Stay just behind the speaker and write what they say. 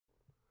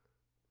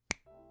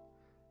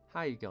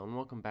How you going?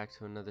 Welcome back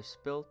to another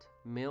Spilt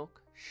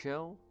Milk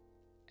Show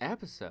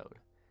episode.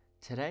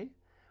 Today,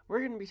 we're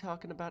going to be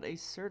talking about a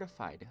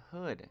certified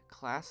hood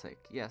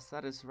classic. Yes,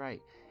 that is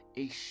right.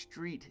 A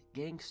street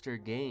gangster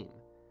game.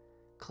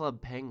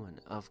 Club Penguin,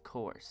 of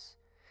course.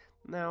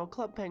 Now,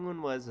 Club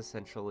Penguin was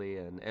essentially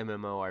an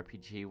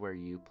MMORPG where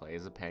you play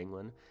as a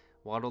penguin,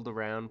 waddled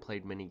around,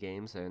 played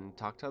minigames, and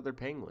talked to other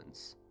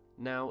penguins.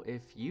 Now,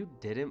 if you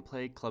didn't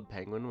play Club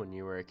Penguin when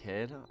you were a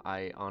kid,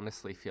 I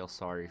honestly feel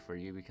sorry for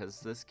you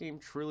because this game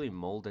truly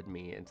molded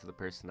me into the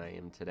person I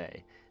am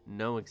today.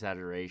 No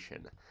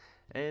exaggeration.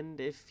 And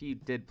if you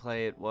did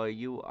play it, well,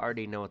 you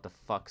already know what the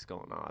fuck's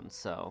going on,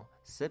 so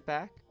sit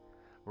back,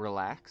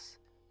 relax,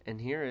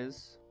 and here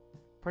is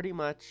pretty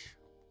much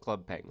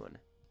Club Penguin.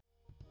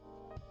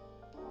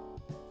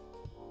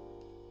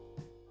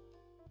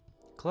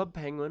 Club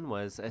Penguin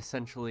was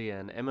essentially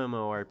an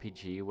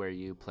MMORPG where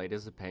you played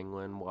as a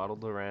penguin,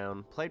 waddled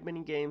around, played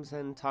mini games,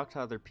 and talked to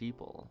other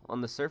people.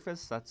 On the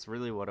surface, that's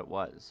really what it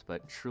was,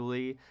 but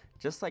truly,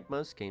 just like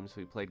most games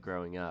we played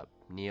growing up,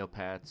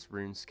 Neopets,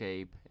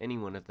 RuneScape, any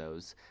one of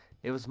those,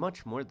 it was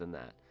much more than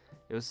that.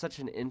 It was such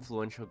an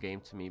influential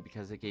game to me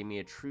because it gave me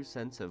a true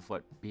sense of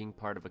what being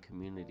part of a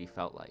community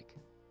felt like.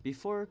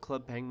 Before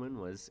Club Penguin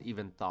was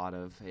even thought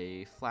of,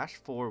 a Flash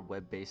 4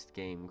 web-based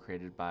game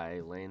created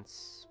by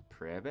Lance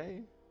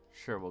Priebe?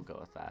 Sure, we'll go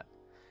with that.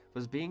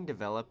 Was being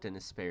developed in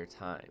his spare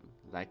time.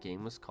 That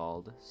game was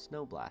called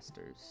Snow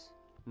Blasters.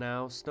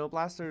 Now, Snow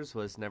Blasters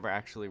was never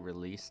actually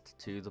released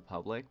to the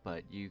public,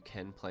 but you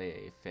can play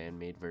a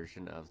fan-made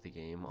version of the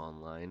game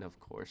online, of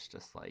course,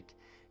 just like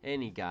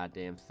any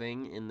goddamn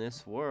thing in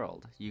this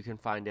world. You can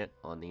find it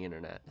on the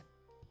internet.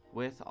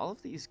 With all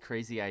of these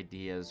crazy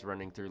ideas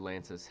running through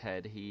Lance's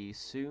head, he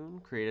soon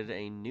created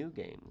a new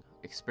game,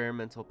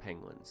 Experimental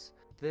Penguins.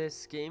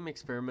 This game,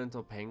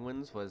 Experimental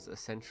Penguins, was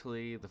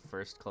essentially the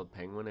first Club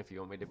Penguin, if you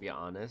want me to be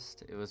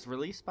honest. It was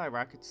released by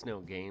Rocket Snow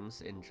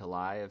Games in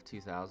July of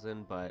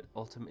 2000, but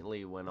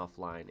ultimately went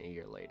offline a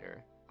year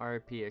later.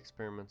 RIP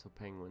Experimental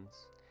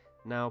Penguins.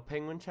 Now,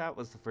 Penguin Chat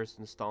was the first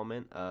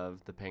installment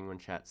of the Penguin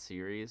Chat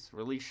series,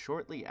 released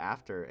shortly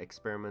after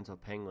Experimental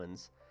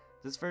Penguins.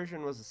 This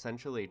version was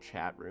essentially a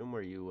chat room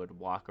where you would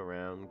walk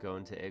around, go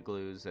into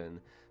igloos, and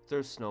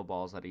throw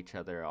snowballs at each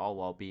other, all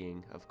while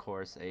being, of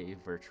course, a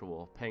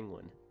virtual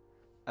penguin.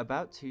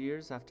 About 2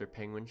 years after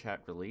Penguin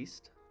Chat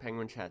released,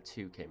 Penguin Chat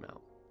 2 came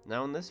out.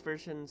 Now in this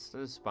version,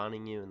 instead of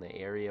spawning you in the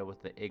area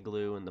with the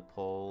igloo and the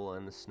pole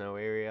and the snow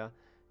area,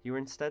 you were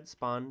instead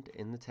spawned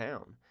in the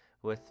town,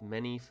 with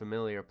many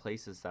familiar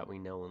places that we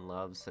know and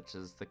love, such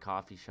as the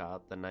coffee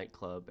shop, the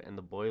nightclub, and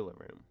the boiler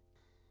room.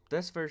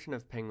 This version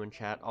of Penguin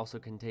Chat also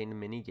contained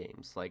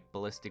mini-games like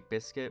Ballistic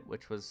Biscuit,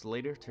 which was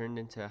later turned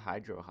into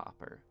Hydro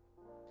Hopper.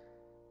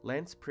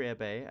 Lance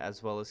Priebe,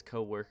 as well as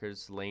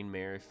co-workers Lane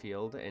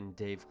Merrifield and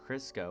Dave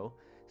Crisco,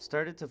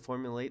 started to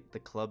formulate the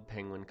Club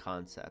Penguin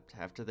concept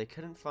after they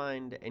couldn't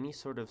find any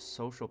sort of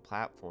social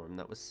platform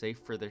that was safe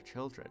for their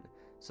children,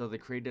 so they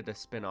created a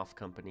spin-off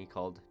company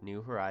called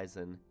New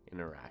Horizon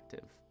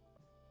Interactive.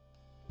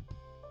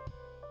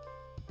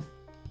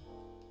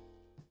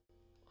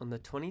 On the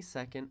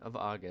 22nd of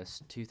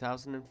August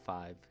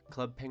 2005,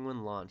 Club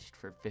Penguin launched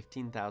for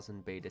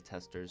 15,000 beta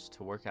testers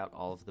to work out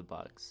all of the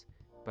bugs.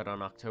 But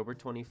on October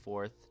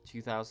 24th,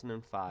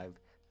 2005,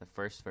 the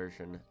first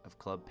version of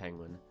Club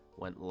Penguin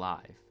went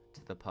live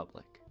to the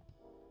public.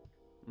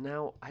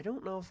 Now, I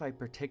don't know if I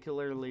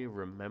particularly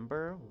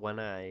remember when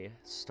I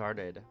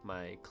started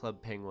my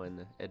Club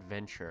Penguin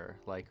adventure,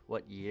 like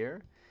what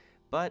year,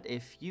 but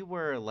if you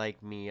were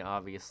like me,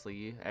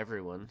 obviously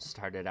everyone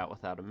started out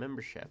without a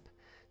membership.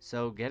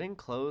 So getting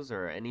clothes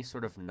or any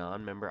sort of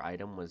non-member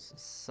item was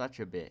such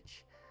a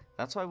bitch.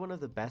 That's why one of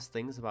the best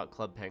things about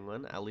Club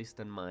Penguin, at least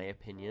in my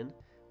opinion,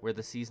 were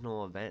the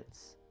seasonal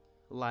events.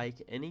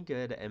 Like any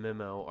good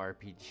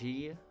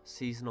MMORPG,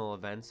 seasonal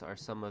events are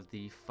some of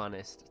the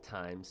funnest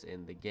times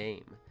in the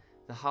game.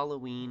 The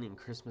Halloween and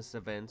Christmas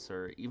events,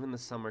 or even the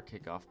summer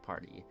kickoff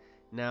party.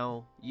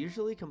 Now,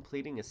 usually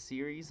completing a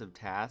series of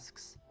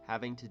tasks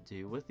having to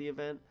do with the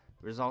event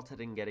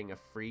resulted in getting a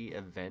free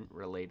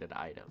event-related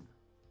item.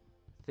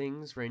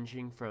 Things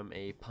ranging from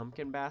a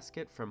pumpkin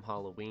basket from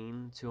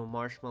Halloween to a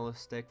marshmallow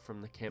stick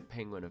from the Camp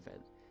Penguin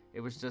event.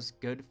 It was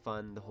just good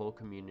fun the whole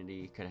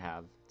community could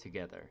have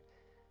together.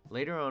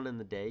 Later on in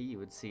the day, you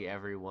would see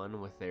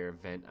everyone with their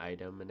event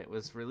item, and it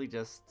was really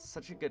just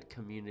such a good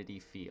community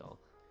feel.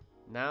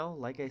 Now,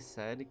 like I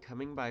said,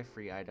 coming by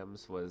free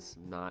items was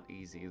not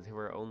easy. There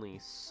were only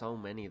so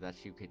many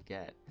that you could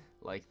get.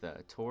 Like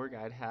the tour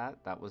guide hat,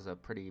 that was a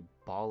pretty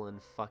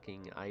ballin'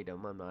 fucking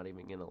item, I'm not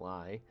even gonna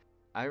lie.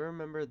 I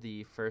remember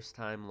the first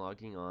time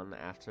logging on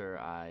after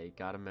I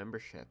got a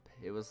membership.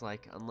 It was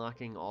like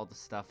unlocking all the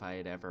stuff I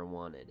had ever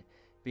wanted.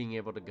 Being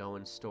able to go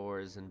in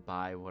stores and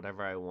buy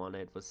whatever I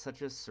wanted was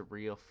such a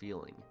surreal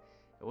feeling.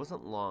 It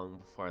wasn't long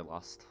before I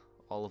lost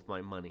all of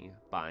my money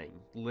buying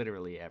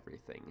literally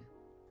everything.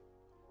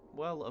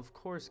 Well, of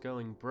course,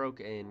 going broke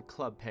in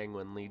Club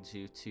Penguin leads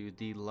you to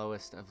the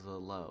lowest of the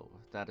low.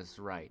 That is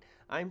right.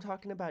 I'm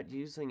talking about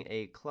using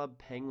a Club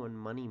Penguin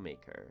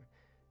moneymaker.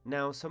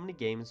 Now, so many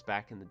games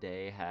back in the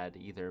day had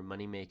either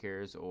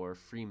moneymakers or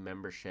free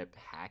membership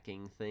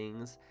hacking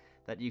things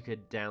that you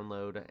could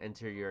download,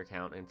 enter your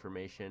account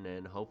information,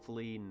 and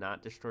hopefully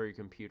not destroy your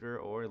computer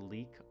or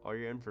leak all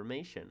your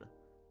information.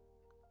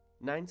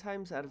 9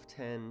 times out of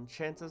 10,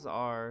 chances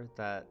are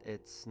that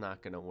it's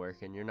not going to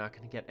work and you're not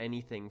going to get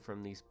anything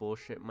from these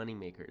bullshit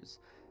moneymakers.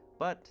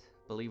 But,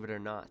 believe it or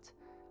not,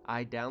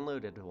 I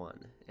downloaded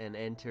one and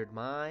entered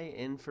my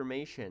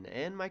information,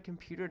 and my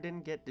computer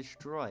didn't get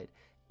destroyed,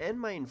 and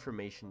my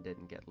information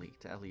didn't get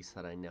leaked, at least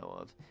that I know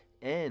of,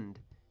 and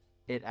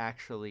it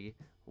actually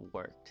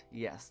worked.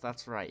 Yes,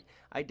 that's right.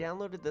 I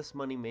downloaded this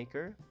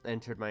moneymaker,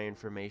 entered my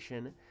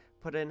information,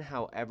 put in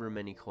however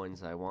many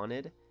coins I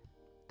wanted,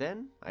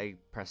 then I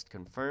pressed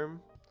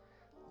confirm,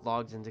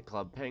 logged into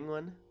Club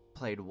Penguin,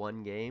 played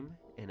one game,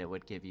 and it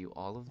would give you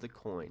all of the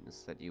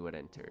coins that you had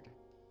entered.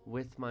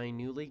 With my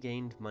newly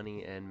gained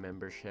money and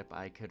membership,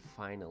 I could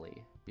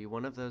finally be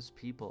one of those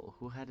people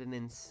who had an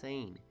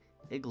insane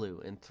igloo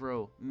and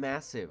throw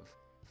massive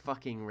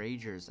fucking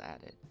ragers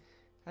at it.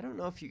 I don't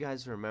know if you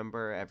guys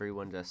remember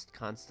everyone just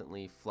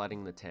constantly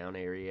flooding the town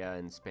area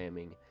and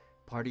spamming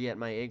 "party at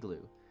my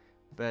igloo,"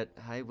 but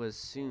I was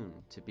soon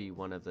to be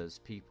one of those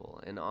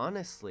people, and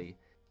honestly,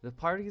 the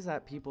parties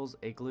at people's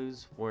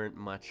igloos weren't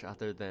much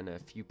other than a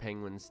few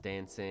penguins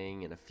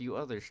dancing and a few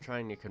others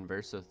trying to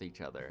converse with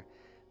each other.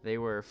 They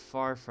were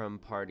far from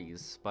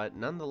parties, but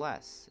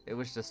nonetheless, it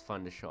was just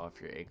fun to show off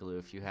your igloo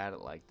if you had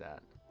it like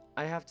that.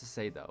 I have to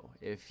say though,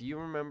 if you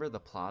remember the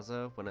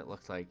plaza when it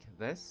looked like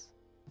this,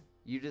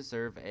 you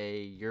deserve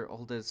a "you're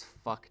old as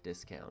fuck"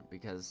 discount,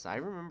 because I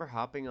remember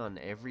hopping on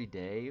every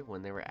day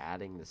when they were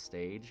adding the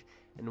stage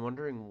and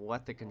wondering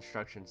what the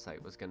construction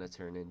site was going to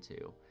turn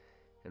into.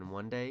 And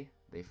one day,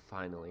 they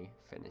finally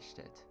finished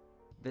it.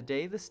 The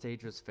day the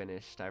stage was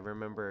finished, I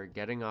remember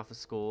getting off of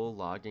school,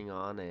 logging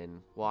on,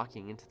 and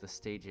walking into the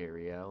stage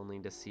area only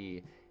to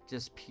see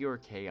just pure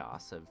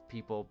chaos of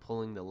people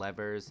pulling the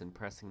levers and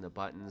pressing the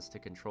buttons to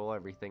control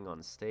everything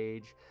on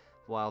stage,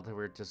 while there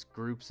were just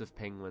groups of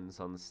penguins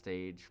on the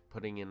stage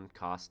putting in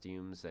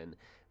costumes and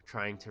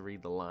trying to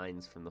read the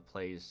lines from the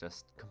plays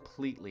just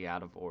completely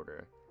out of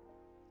order.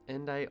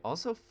 And I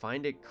also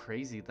find it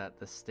crazy that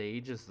the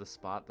stage is the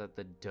spot that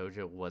the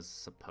dojo was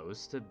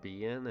supposed to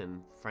be in,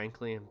 and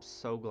frankly, I'm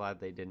so glad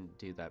they didn't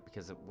do that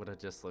because it would have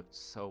just looked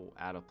so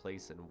out of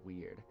place and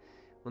weird.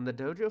 When the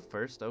dojo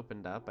first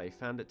opened up, I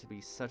found it to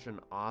be such an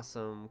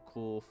awesome,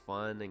 cool,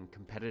 fun, and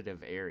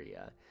competitive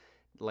area.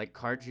 Like,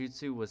 card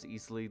jutsu was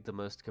easily the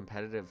most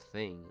competitive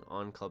thing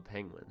on Club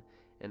Penguin,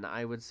 and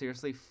I would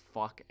seriously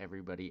fuck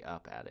everybody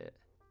up at it.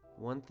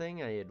 One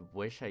thing I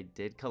wish I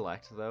did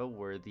collect though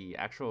were the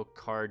actual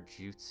card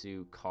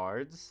jutsu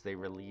cards they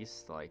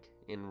released like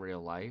in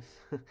real life.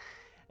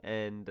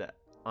 And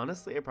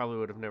honestly, I probably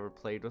would have never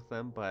played with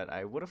them, but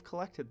I would have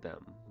collected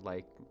them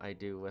like I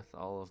do with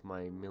all of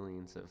my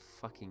millions of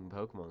fucking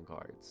Pokemon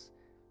cards.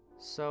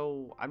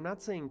 So, I'm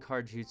not saying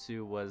Card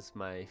Jutsu was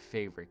my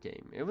favorite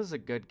game. It was a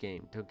good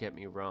game, don't get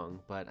me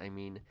wrong, but I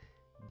mean,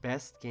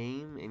 best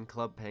game in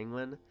Club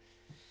Penguin?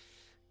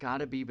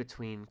 Gotta be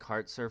between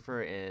Kart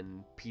Surfer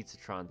and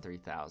Pizzatron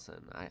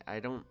 3000. I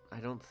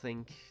don't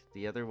think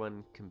the other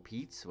one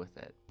competes with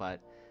it,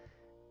 but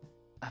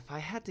if I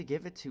had to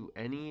give it to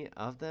any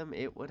of them,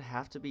 it would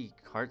have to be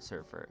Kart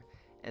Surfer.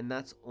 And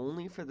that's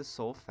only for the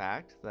sole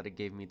fact that it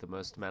gave me the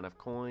most amount of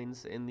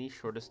coins in the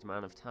shortest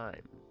amount of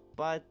time.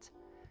 But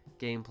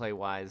gameplay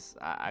wise,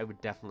 I would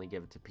definitely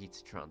give it to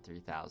Pizzatron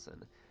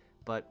 3000.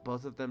 But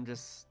both of them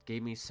just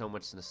gave me so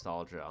much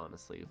nostalgia,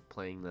 honestly,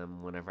 playing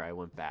them whenever I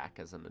went back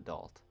as an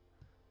adult.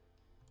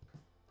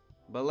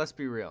 But let's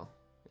be real.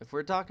 If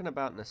we're talking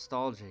about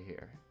nostalgia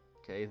here,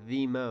 okay,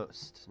 the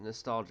most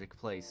nostalgic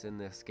place in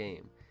this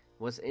game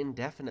was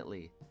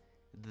indefinitely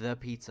the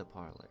Pizza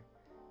Parlor.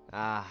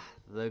 Ah,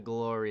 the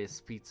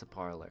glorious Pizza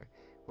Parlor,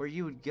 where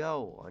you would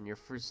go on your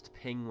first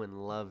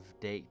penguin love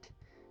date,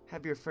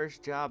 have your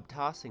first job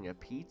tossing a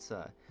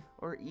pizza,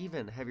 or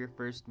even have your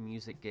first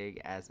music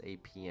gig as a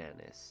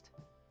pianist.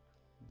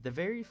 The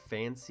very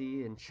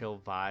fancy and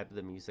chill vibe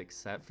the music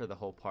set for the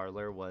whole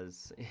parlor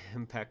was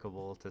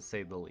impeccable, to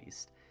say the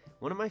least.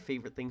 One of my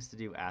favorite things to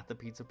do at the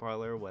pizza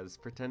parlor was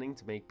pretending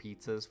to make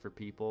pizzas for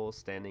people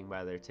standing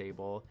by their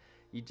table.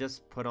 You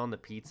just put on the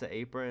pizza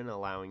apron,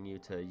 allowing you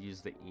to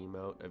use the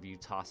emote of you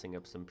tossing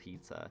up some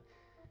pizza.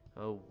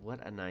 Oh,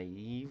 what a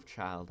naive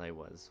child I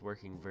was,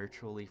 working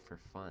virtually for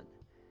fun.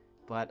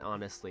 But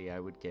honestly, I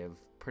would give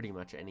pretty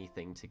much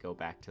anything to go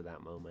back to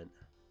that moment.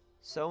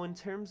 So in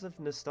terms of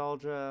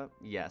nostalgia,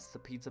 yes, the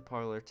pizza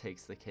parlor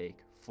takes the cake,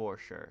 for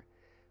sure.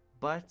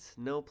 But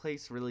no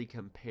place really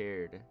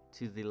compared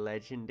to the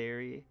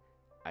legendary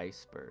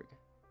Iceberg.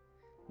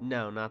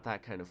 No, not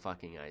that kind of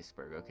fucking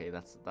iceberg, okay?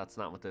 That's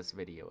not what this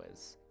video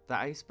is. The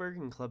iceberg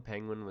in Club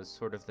Penguin was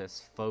sort of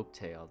this folk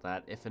tale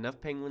that if enough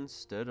penguins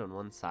stood on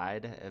one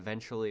side,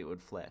 eventually it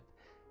would flip.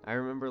 I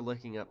remember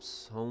looking up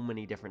so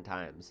many different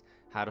times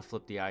how to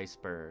flip the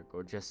iceberg,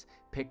 or just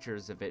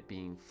pictures of it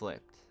being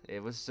flipped.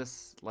 It was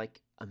just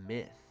like a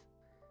myth.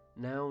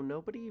 Now,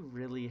 nobody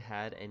really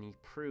had any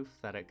proof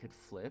that it could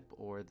flip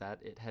or that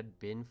it had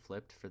been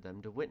flipped for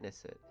them to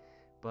witness it,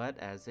 but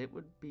as it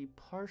would be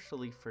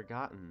partially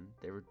forgotten,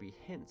 there would be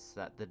hints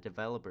that the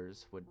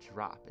developers would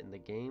drop in the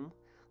game,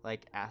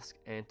 like Ask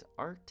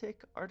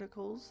Antarctic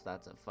articles,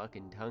 that's a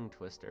fucking tongue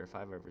twister if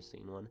I've ever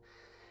seen one,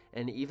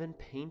 and even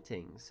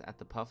paintings at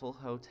the Puffle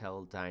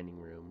Hotel dining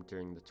room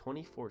during the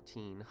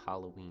 2014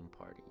 Halloween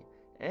party.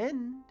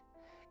 And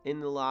in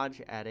the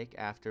lodge attic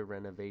after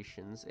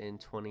renovations in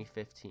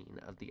 2015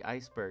 of the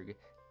iceberg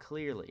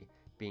clearly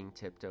being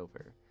tipped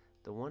over.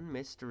 The one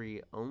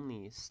mystery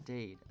only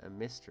stayed a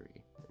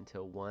mystery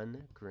until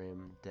one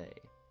grim day.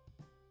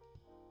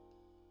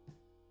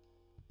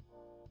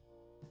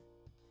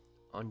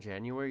 On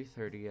January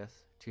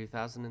 30th,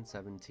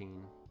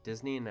 2017,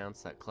 Disney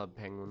announced that Club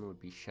Penguin would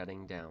be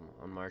shutting down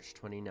on March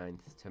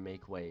 29th to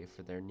make way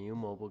for their new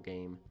mobile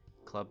game,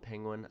 Club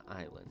Penguin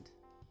Island.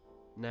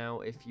 Now,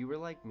 if you were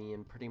like me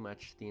and pretty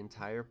much the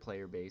entire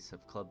player base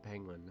of Club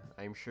Penguin,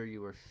 I'm sure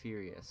you were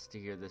furious to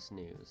hear this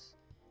news.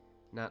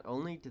 Not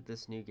only did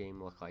this new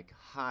game look like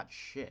hot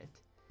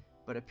shit,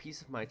 but a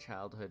piece of my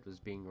childhood was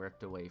being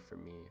ripped away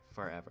from me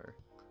forever.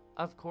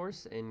 Of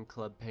course, in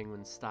Club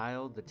Penguin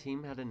style, the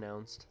team had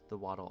announced the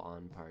Waddle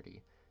On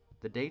party.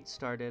 The date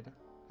started,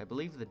 I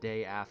believe, the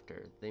day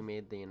after they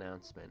made the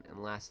announcement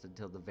and lasted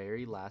till the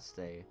very last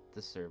day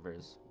the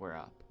servers were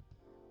up.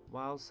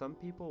 While some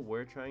people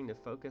were trying to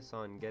focus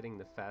on getting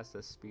the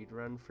fastest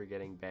speedrun for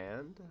getting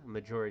banned, a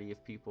majority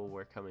of people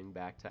were coming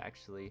back to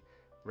actually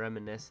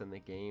reminisce in the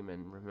game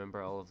and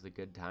remember all of the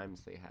good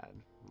times they had,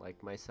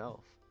 like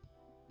myself.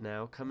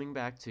 Now, coming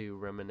back to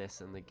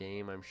reminisce in the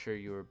game, I'm sure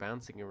you were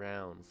bouncing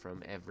around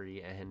from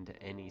every and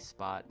any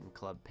spot in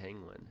Club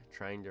Penguin,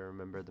 trying to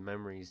remember the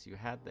memories you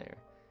had there.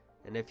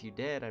 And if you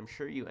did, I'm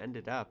sure you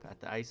ended up at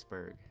the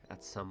iceberg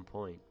at some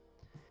point.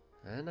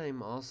 And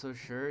I'm also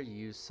sure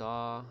you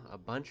saw a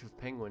bunch of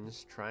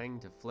penguins trying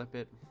to flip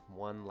it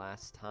one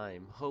last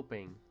time,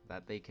 hoping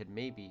that they could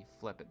maybe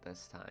flip it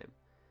this time.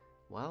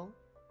 Well,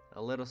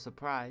 a little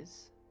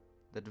surprise,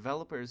 the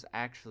developers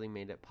actually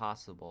made it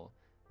possible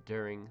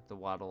during the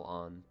Waddle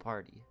On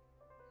party.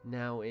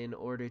 Now, in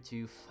order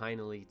to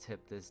finally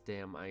tip this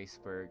damn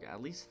iceberg,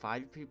 at least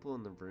 5 people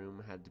in the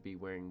room had to be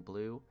wearing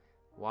blue,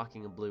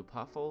 walking a blue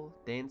puffle,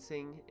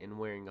 dancing, and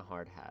wearing a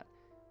hard hat.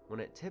 When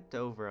it tipped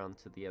over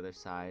onto the other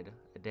side,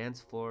 a dance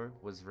floor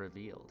was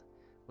revealed,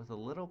 with a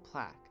little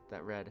plaque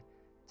that read,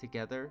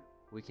 "Together,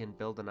 we can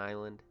build an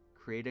island,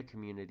 create a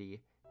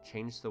community,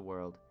 change the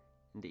world,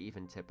 and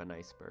even tip an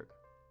iceberg.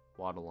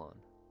 Waddle on."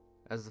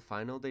 As the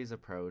final days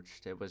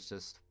approached, it was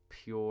just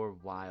pure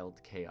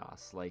wild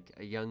chaos, like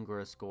a young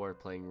gross gore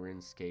playing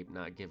RuneScape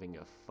not giving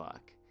a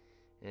fuck.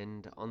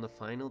 And on the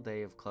final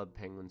day of Club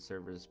Penguin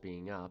servers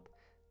being up,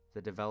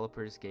 the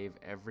developers gave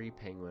every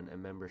penguin a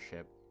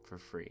membership for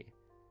free.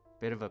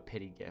 Bit of a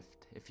pity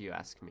gift, if you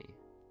ask me.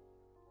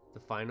 The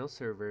final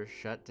server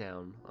shut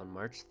down on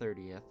March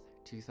 30th,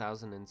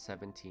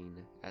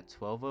 2017 at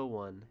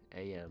 12:01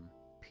 a.m.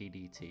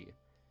 PDT.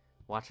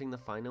 Watching the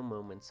final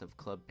moments of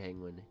Club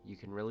Penguin, you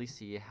can really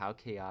see how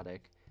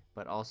chaotic,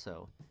 but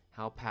also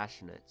how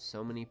passionate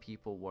so many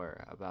people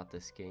were about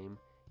this game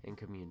and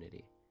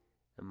community.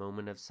 A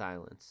moment of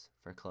silence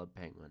for Club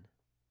Penguin.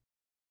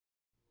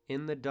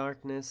 In the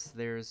darkness,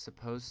 there is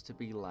supposed to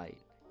be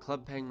light.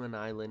 Club Penguin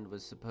Island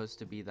was supposed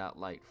to be that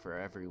light for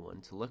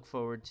everyone to look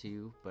forward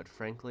to, but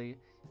frankly,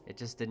 it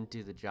just didn't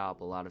do the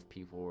job a lot of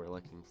people were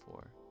looking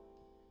for.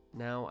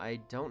 Now, I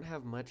don't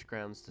have much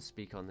grounds to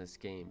speak on this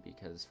game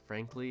because,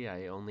 frankly,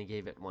 I only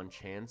gave it one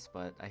chance,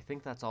 but I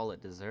think that's all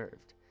it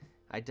deserved.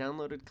 I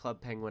downloaded Club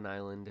Penguin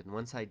Island, and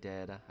once I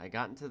did, I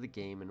got into the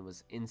game and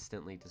was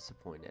instantly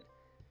disappointed.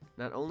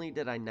 Not only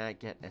did I not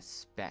get a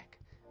speck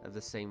of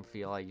the same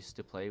feel I used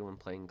to play when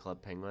playing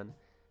Club Penguin,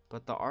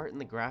 but the art and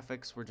the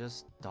graphics were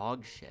just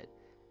dog shit.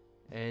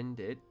 And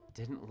it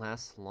didn't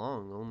last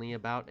long. Only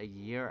about a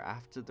year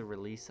after the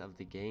release of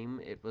the game,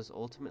 it was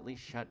ultimately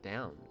shut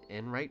down,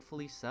 and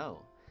rightfully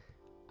so.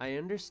 I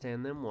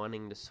understand them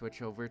wanting to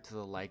switch over to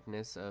the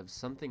likeness of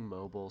something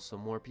mobile so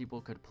more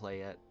people could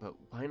play it, but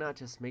why not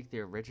just make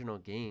the original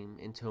game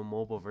into a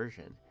mobile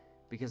version?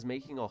 Because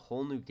making a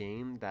whole new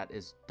game that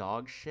is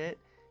dog shit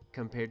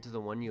compared to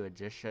the one you had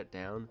just shut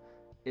down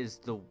is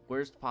the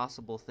worst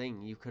possible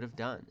thing you could have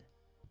done.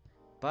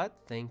 But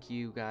thank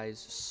you guys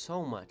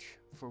so much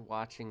for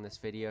watching this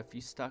video. If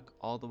you stuck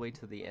all the way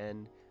to the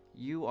end,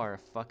 you are a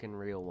fucking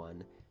real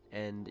one,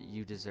 and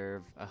you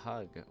deserve a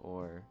hug,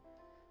 or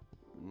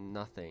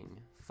nothing.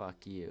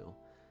 Fuck you.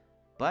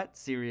 But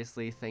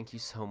seriously, thank you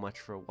so much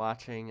for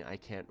watching. I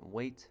can't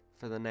wait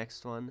for the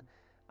next one.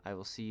 I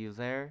will see you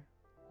there,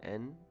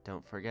 and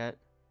don't forget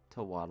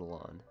to waddle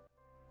on.